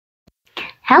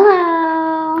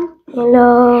Hello!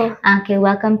 Hello. Okay,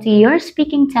 welcome to your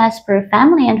speaking test for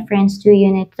Family and Friends 2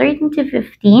 Unit 13 to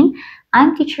 15.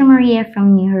 I'm Teacher Maria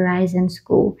from New Horizon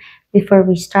School. Before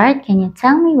we start, can you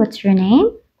tell me what's your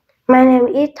name? My name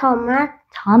is Thomas.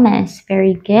 Thomas,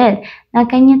 very good. Now,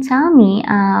 can you tell me,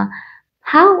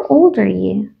 how old are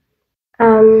you?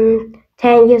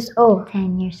 10 years old.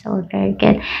 10 years old, very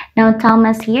good. Now,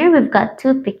 Thomas, here we've got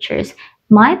two pictures.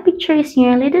 My picture is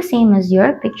nearly the same as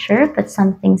your picture, but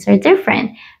some things are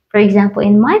different. For example,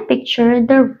 in my picture,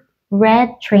 the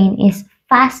red train is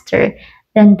faster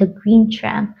than the green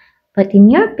tram, but in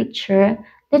your picture,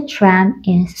 the tram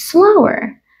is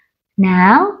slower.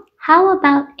 Now, how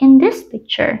about in this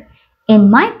picture?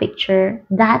 In my picture,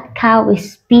 that cow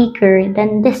is bigger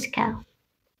than this cow.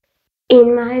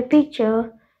 In my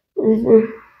picture,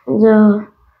 the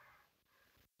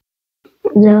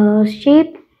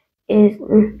sheep is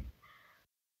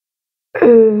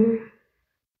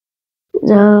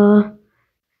the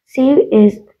sheep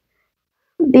is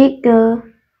bigger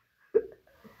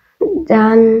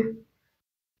than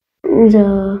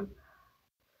the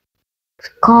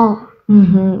cow.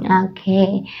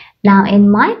 Okay. Now, in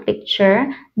my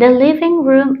picture, the living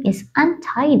room is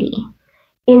untidy.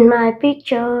 In my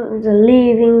picture, the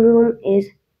living room is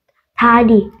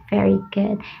tidy. Very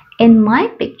good. In my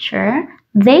picture,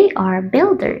 they are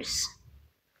builders.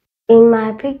 In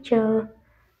my picture,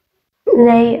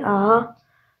 they are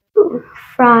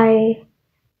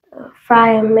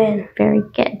firemen. Very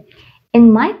good.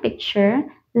 In my picture,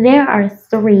 there are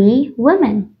 3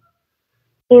 women.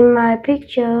 In my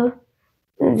picture,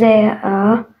 there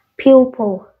are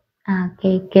people.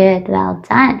 Okay, good. Well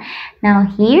done. Now,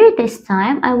 here this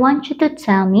time, I want you to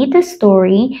tell me the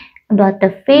story about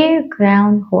the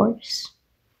fairground horse.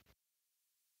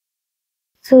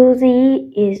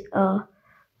 Susie is a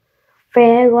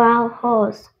fairground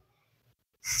horse.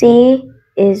 She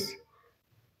is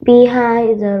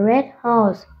behind the red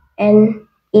horse and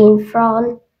in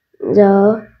front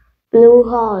the blue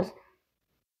horse.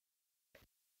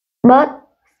 But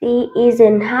she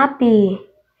isn't happy.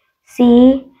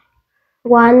 She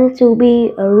wants to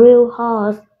be a real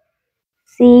horse.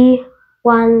 She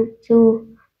wants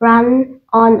to run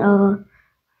on a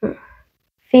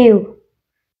field.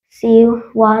 She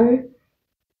wants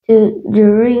to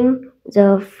drink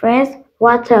the fresh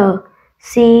water.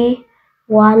 She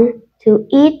wants to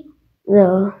eat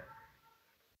the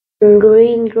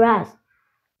green grass.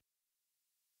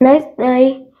 Next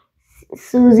day,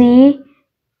 Susie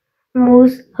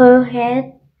moves her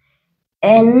head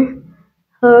and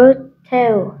her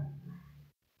tail.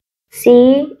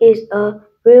 She is a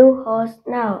real horse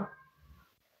now.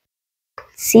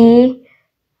 She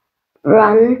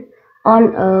runs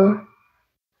on a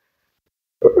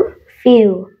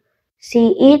field.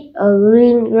 She eats a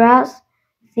green grass.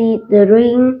 She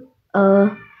drinks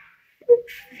a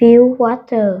few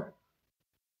water.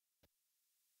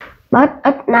 But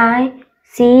at night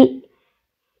she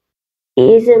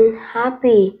isn't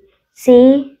happy.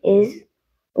 She is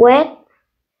wet.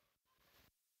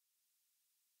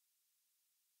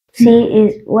 She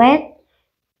is wet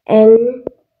and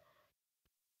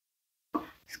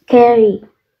scary.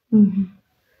 Mhm.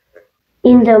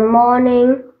 In the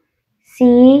morning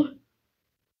she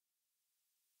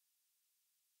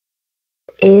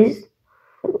is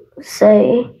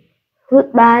say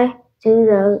goodbye to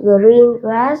the green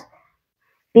grass,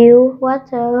 few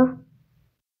water.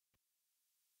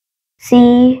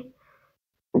 She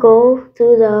go to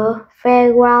the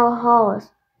fairground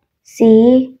horse.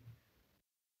 She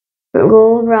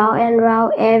go round and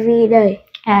round every day.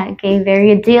 Okay,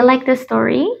 very good. Do you like the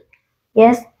story?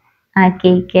 Yes.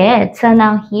 Okay, good. So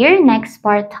now here, next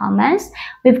part, Thomas,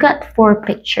 we've got 4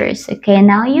 pictures. Okay,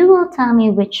 now you will tell me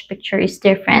which picture is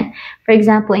different. For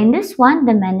example, in this one,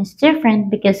 the man is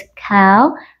different because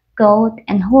cow, goat,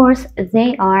 and horse,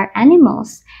 they are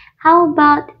animals. How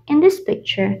about in this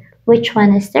picture? Which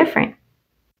one is different?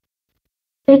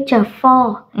 Picture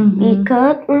 4.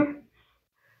 Because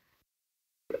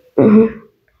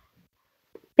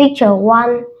picture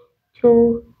 1,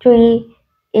 2, 3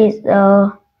 is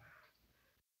the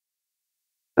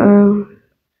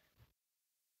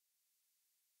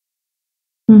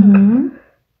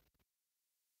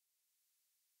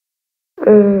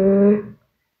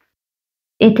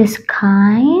It is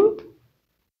kind.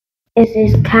 it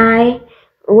is kind,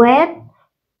 wet,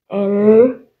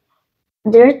 and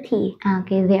dirty.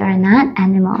 Okay, they are not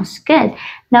animals. Good.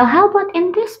 Now, how about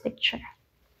in this picture?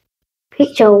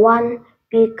 Picture 1,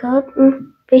 because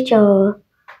picture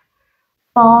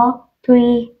 4,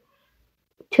 3,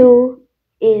 2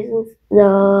 is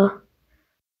the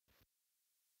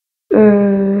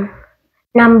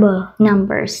Number.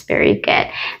 Numbers. Very good.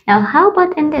 Now, how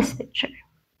about in this picture?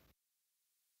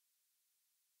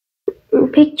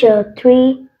 Picture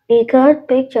 3, because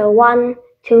picture 1,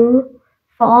 2,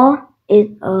 4 is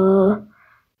a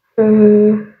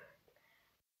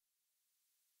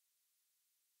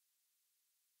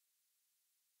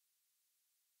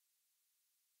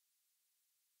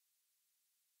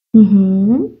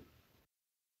Mm-hmm.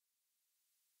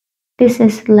 This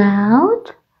is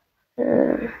loud.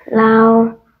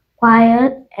 loud,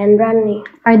 quiet, and running.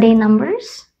 Are they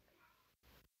numbers?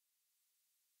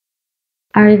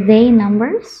 Are they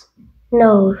numbers?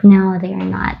 No. No, they are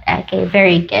not. Okay,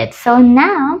 very good. So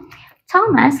now,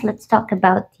 Thomas, let's talk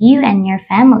about you and your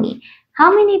family.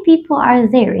 How many people are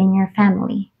there in your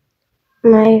family?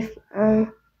 My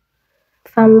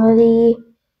family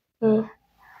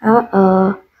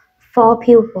have 4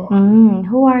 people.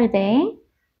 Who are they?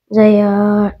 They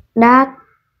are dad,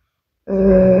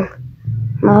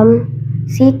 mom,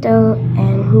 sister,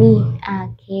 and me.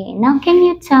 Okay, now can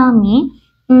you tell me,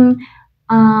 who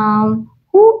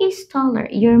is taller,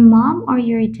 your mom or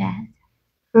your dad?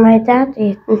 My dad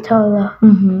is taller.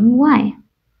 Why?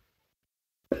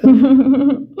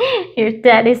 Your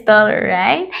dad is taller,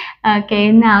 right?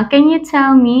 Okay, now can you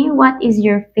tell me what is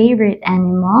your favorite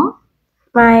animal?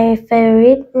 My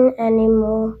favorite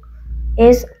animal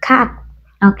is cat.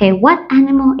 Okay, what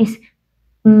animal is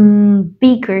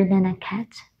bigger than a cat?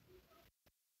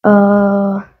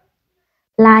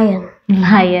 Lion.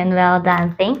 Lion, well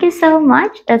done. Thank you so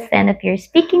much. That's the end of your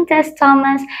speaking test,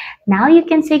 Thomas. Now you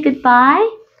can say goodbye.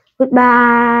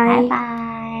 Goodbye. Bye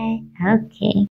bye. Okay.